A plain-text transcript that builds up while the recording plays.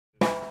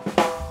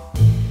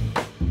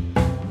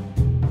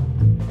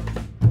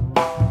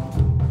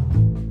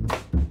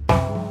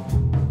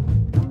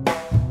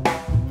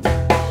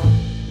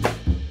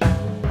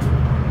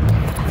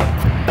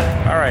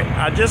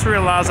just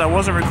realized I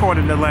wasn't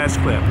recording the last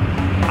clip.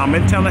 I'm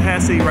in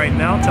Tallahassee right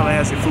now,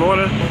 Tallahassee,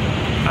 Florida.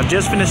 I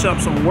just finished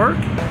up some work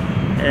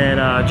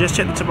and just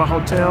checked into my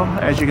hotel,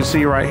 as you can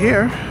see right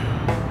here.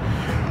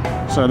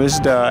 So this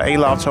is the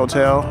Aloft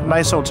Hotel,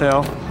 nice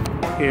hotel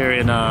here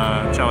in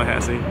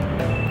Tallahassee,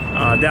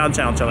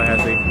 downtown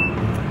Tallahassee.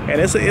 And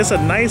it's a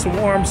nice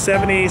warm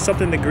 70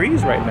 something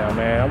degrees right now,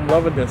 man. I'm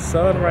loving the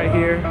sun right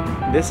here.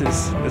 This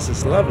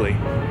is lovely.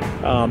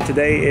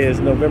 Today is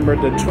November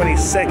the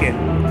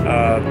 22nd,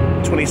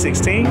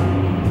 2016.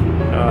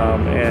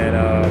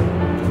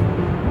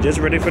 Just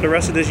ready for the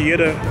rest of this year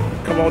to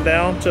come on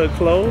down to a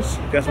close.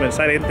 Got some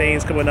exciting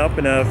things coming up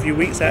in a few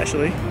weeks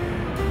actually.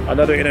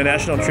 Another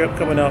international trip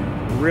coming up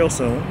real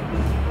soon.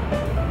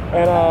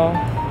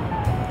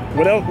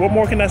 And what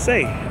more can I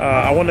say?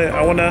 I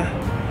wanna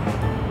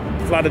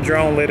fly the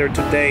drone later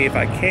today if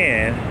I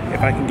can.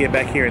 If I can get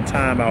back here in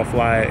time, I'll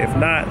fly it. If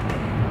not,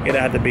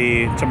 it'll have to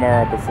be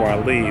tomorrow before I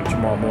leave,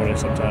 tomorrow morning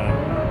sometime.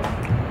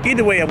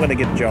 Either way, I'm gonna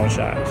get the drone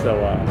shot. So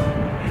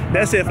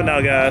that's it for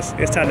now, guys.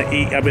 It's time to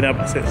eat. I've been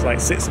up since like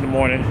 6 in the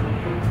morning,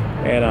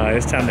 and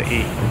it's time to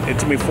eat. It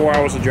took me 4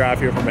 hours to drive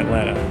here from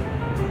Atlanta.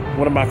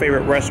 One of my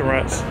favorite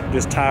restaurants,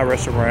 this Thai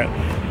restaurant.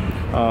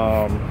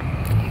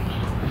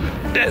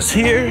 That's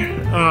here.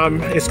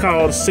 It's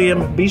called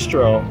Siem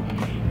Bistro.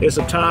 It's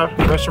a Thai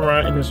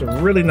restaurant, and it's a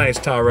really nice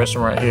Thai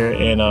restaurant here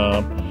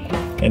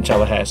in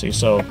Tallahassee.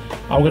 So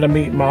I'm gonna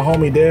meet my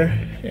homie there,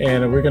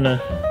 and we're gonna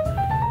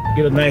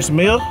get a nice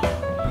meal.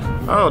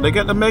 Oh, they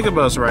got the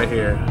Megabus right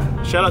here.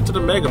 Shout out to the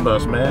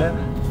Megabus, man.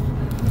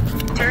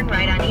 Turn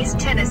right on East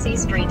Tennessee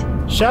Street.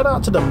 Shout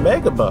out to the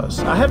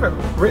Megabus. I haven't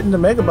ridden the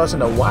Megabus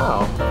in a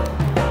while.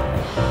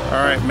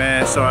 All right,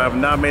 man, so I've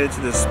now made it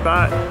to this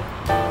spot,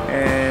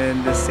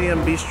 and the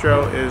Siem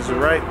Bistro is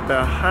right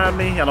behind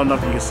me. I don't know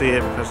if you can see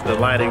it because of the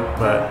lighting,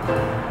 but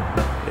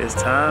it's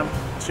time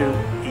to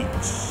eat.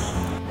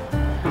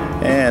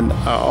 And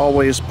I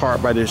always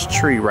park by this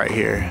tree right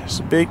here. It's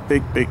a big,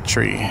 big, big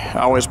tree. I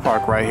always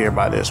park right here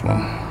by this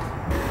one.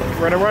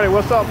 Ready,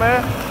 what's up,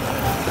 man?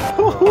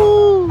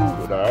 Woohoo!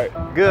 Good, all right.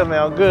 Good,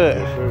 man, I'm good.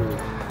 Yes, sir.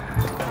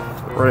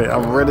 Ready,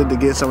 I'm ready to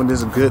get some of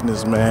this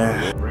goodness,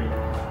 man.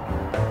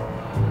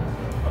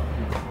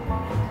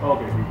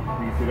 Okay,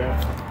 you see that?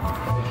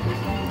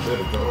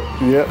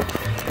 Yep.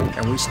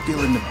 And we still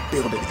in the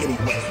building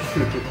anyway.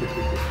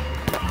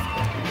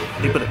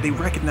 They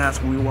recognize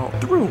when we walk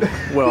through.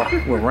 Well,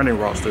 when Running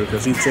walks through,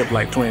 because he tipped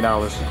like $20.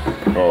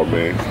 Oh,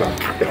 man.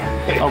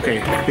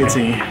 Okay,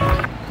 15.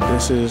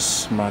 This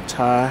is my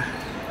Thai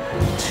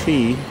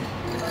tea.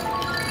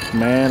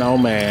 Man, oh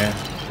man.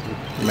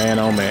 Man,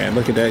 oh man.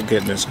 Look at that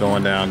goodness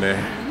going down there.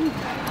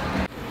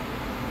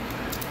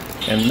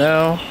 And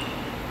now,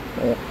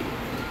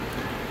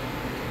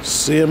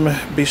 Siem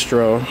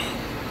Bistro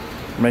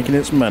making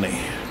its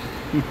money.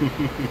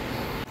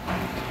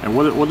 And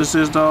what is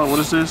this, dog? What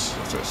is this?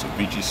 It's a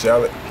ceviche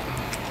salad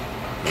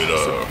with,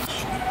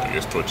 I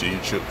guess, tortilla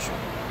chips.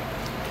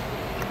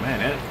 Man,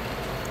 that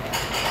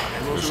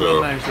looks real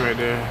nice right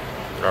there.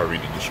 I'll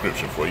read the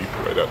description for you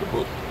right out the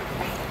book.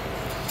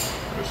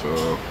 It's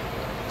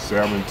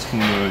salmon,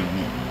 tuna,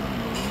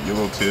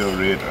 yellowtail,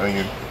 red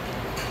onion,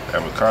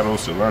 avocado,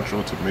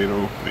 cilantro,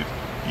 tomato with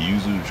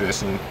yuzu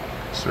dressing,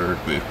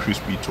 served with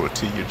crispy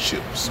tortilla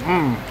chips.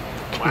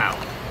 Wow.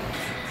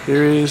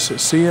 Here is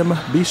Siem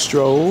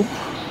Bistro.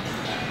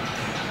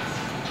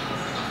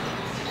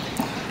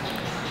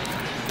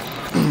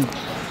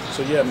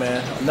 So yeah,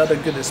 man, another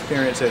good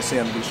experience at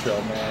Siem Bistro,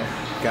 man.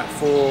 Got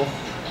full.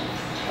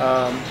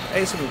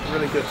 Ate some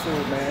really good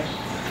food, man.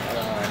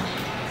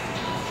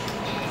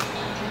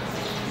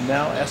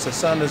 Now, as the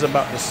sun is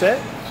about to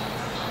set,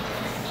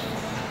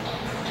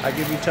 I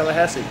give you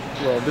Tallahassee.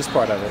 Well, this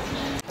part of it.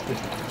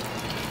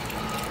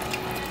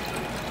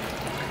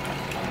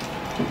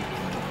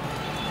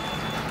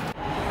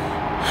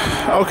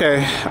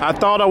 Okay, I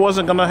thought I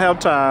wasn't gonna have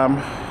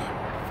time,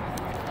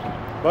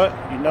 but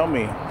you know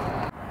me.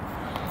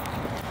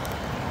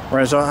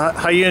 Right, so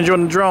how you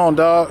enjoying the drone,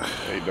 dog?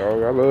 Hey,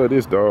 dog, I love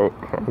this, dog.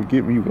 I'm gonna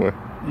get me one.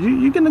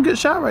 You getting a good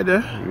shot right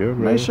there. Yeah,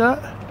 man. Nice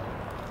shot.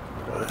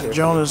 The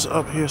drone is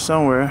up here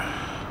somewhere.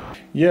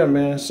 Yeah,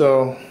 man,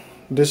 so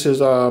this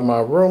is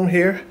my room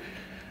here.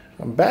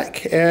 I'm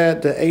back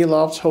at the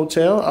Aloft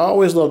Hotel. I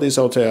always love these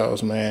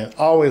hotels, man.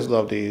 Always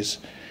love these.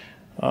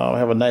 I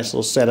have a nice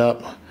little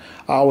setup.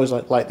 I always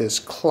like this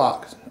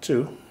clock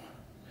too.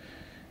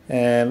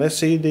 And let's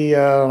see the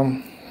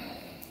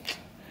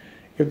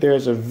if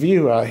there's a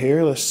view out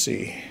here. Let's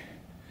see.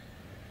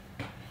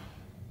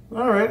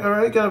 All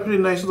right, got a pretty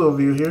nice little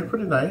view here.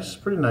 Pretty nice.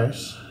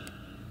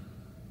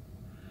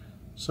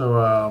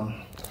 So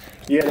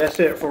yeah, that's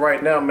it for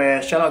right now,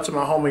 man. Shout out to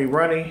my homie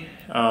Ronnie.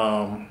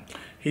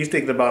 He's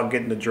thinking about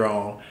getting the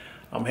drone.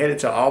 I'm headed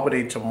to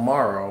Albany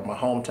tomorrow, my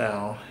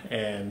hometown,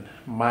 and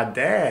my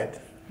dad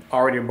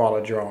already bought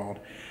a drone.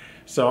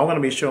 So I'm gonna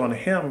be showing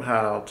him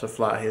how to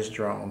fly his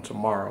drone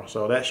tomorrow.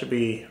 So that should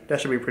be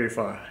pretty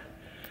fun.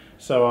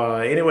 So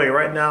anyway,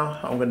 right now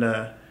I'm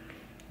gonna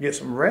get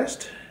some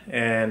rest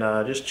and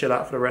just chill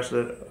out for the rest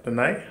of the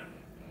night.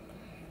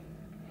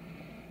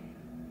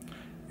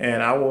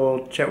 and I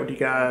will chat with you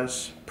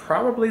guys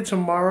probably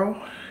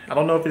tomorrow. I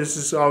don't know if this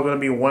is all going to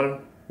be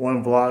one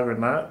vlog or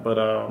not,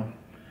 but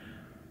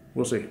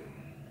we'll see.